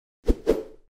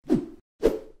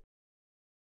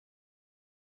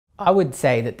I would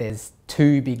say that there's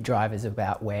two big drivers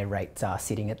about where rates are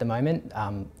sitting at the moment.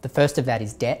 The first of that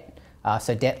is debt.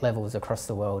 So debt levels across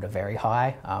the world are very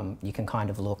high. You can kind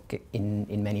of look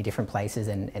in many different places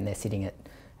and they're sitting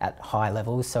at high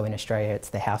levels. So in Australia it's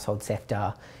the household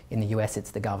sector, in the US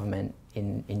it's the government,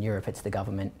 in Europe it's the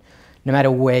government. No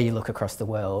matter where you look across the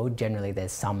world, generally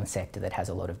there's some sector that has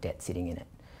a lot of debt sitting in it.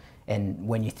 And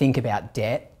when you think about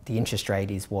debt, the interest rate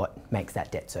is what makes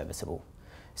that debt serviceable.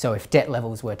 So if debt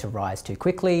levels were to rise too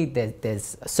quickly,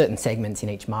 there's certain segments in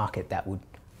each market that would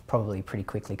probably pretty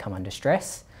quickly come under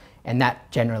stress. And that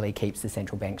generally keeps the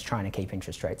central banks trying to keep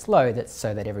interest rates low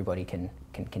so that everybody can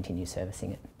continue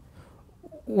servicing it.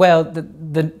 Well, the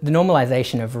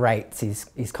normalisation of rates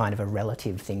is kind of a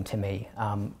relative thing to me.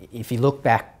 If you look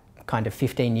back kind of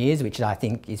 15 years, which I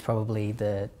think is probably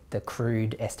the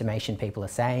crude estimation people are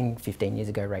saying, 15 years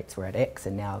ago rates were at X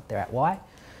and now they're at Y.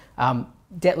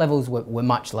 Debt levels were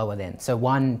much lower then. So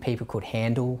one, people could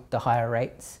handle the higher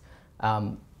rates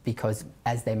because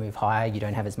as they move higher, you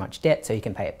don't have as much debt, so you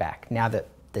can pay it back. Now that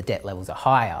the debt levels are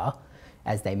higher,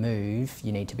 as they move,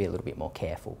 you need to be a little bit more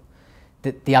careful.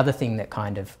 The other thing that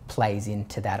kind of plays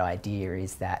into that idea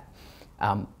is that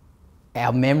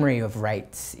our memory of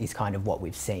rates is kind of what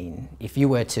we've seen. If you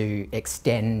were to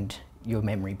extend your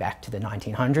memory back to the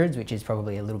 1900s, which is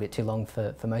probably a little bit too long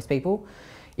for most people,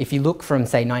 if you look from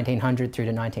say 1900 through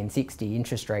to 1960,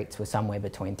 interest rates were somewhere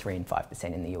between 3 and 5%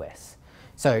 in the US.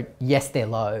 So yes, they're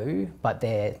low, but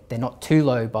they're not too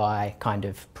low by kind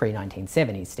of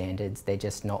pre-1970s standards. They're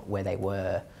just not where they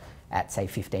were at say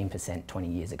 15% 20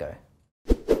 years ago.